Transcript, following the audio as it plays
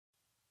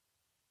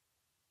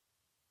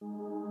Who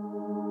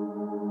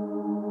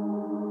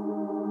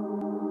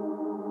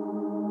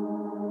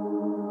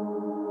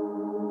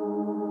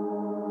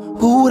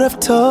would have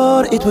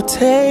thought it would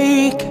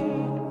take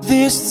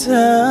this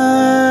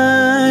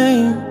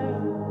time?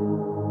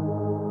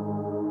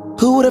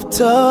 Who would have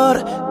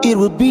thought it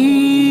would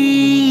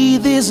be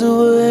this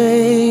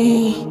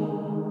way?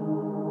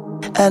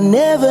 I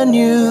never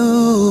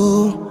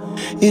knew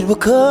it would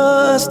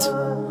cost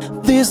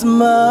this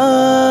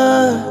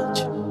much,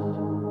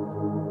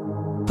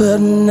 but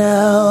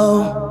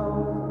now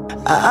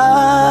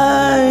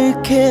I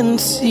can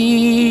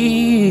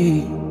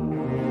see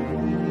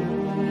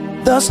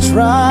the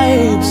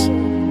stripes,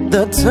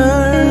 the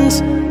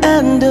turns,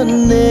 and the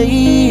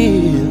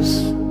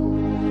nails.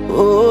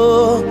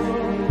 Oh,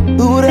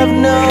 who would have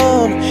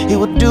known He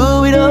would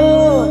do it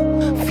all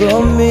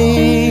for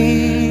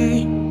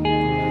me?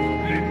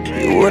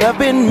 It would have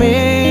been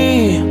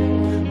me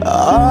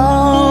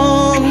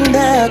on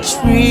that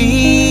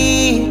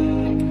tree.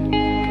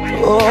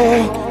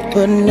 Oh,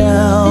 but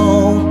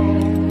now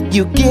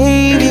You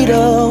gave it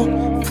all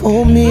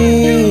for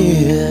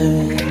me.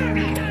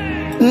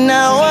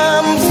 Now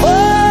I'm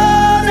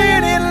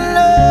falling in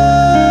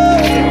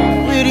love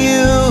with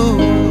you.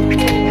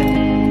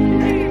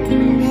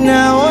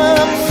 Now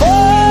I'm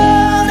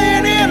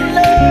falling in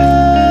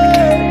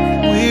love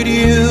with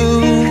you.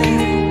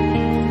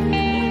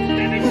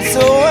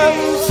 So I'm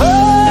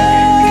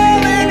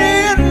falling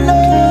in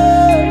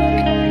love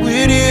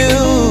with you.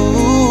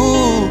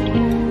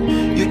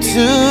 You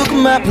took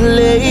my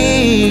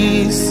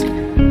place.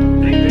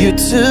 You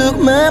took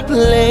my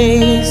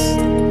place.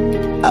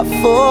 I've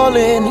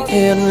fallen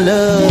in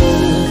love.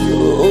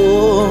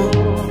 Oh,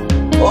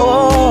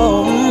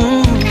 oh,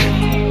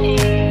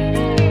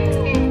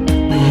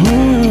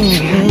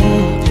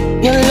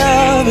 Your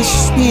love is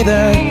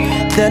sweeter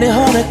than a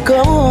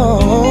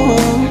honeycomb.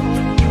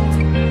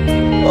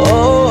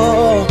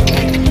 Oh,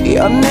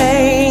 Your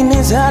name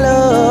is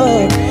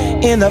hallowed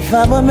in the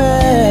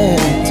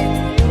firmament.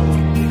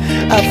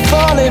 I've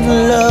fallen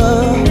in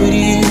love with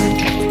you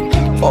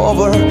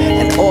over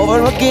and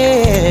over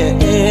again.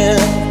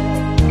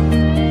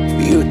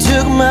 You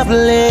took my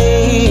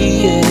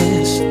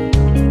place.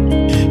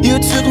 You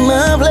took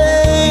my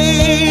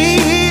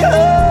place.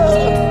 Oh.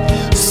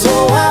 So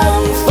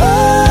I'm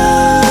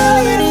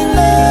falling in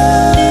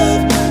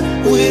love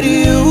with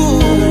you.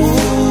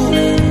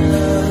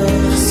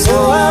 So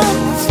I'm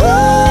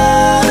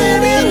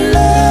falling in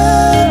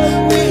love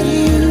with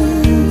you.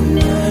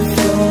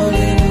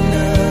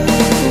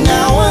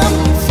 Now I'm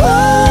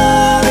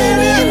falling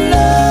in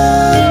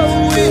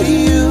love with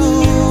you,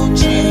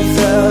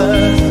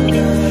 Jesus.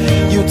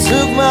 You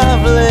took my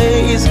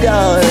place,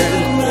 God.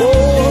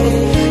 Oh,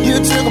 you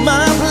took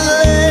my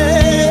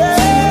place.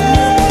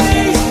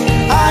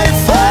 I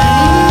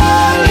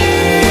fall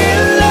in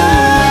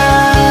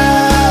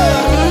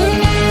love.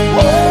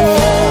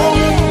 Oh,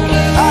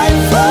 I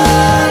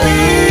fall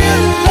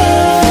in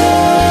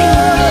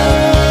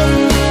love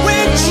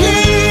with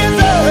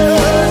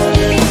Jesus.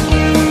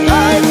 I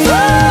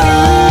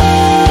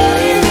fall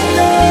in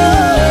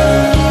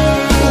love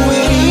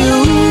with you.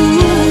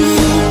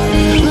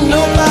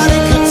 Nobody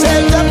could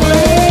take the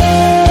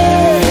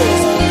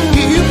place.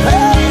 You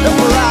paid the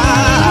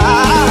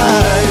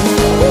price.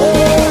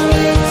 Oh,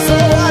 so I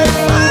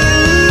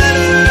fall in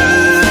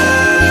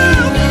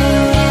love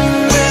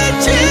with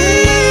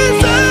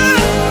Jesus.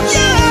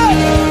 Yeah,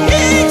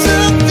 He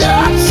took the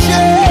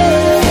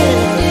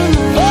shame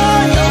for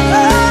your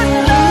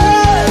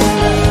life.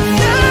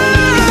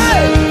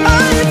 Yeah, I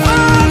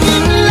fall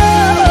in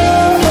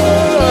love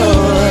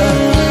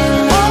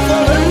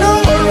over and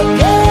over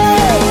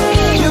again.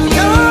 You've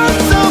done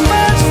so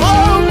much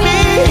for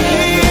me.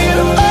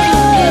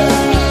 Oh,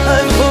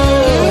 I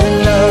fall in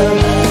love.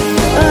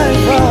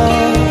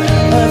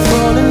 I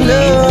fall in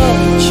love,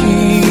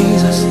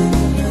 Jesus,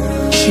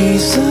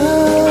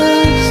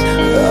 Jesus.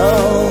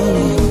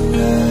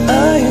 Oh, I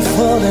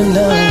fall in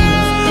love,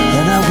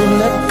 and I will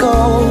let go.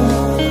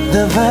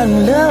 Divine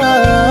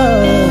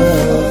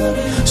love,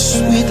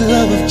 sweet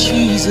love of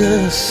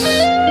Jesus.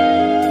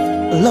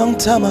 A long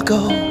time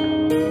ago,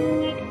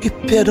 He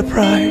paid the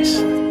price.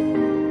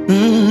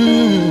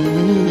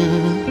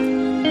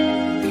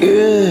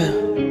 Yeah.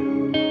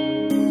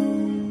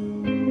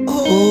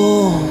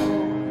 Oh,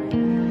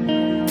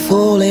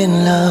 fall in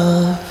love.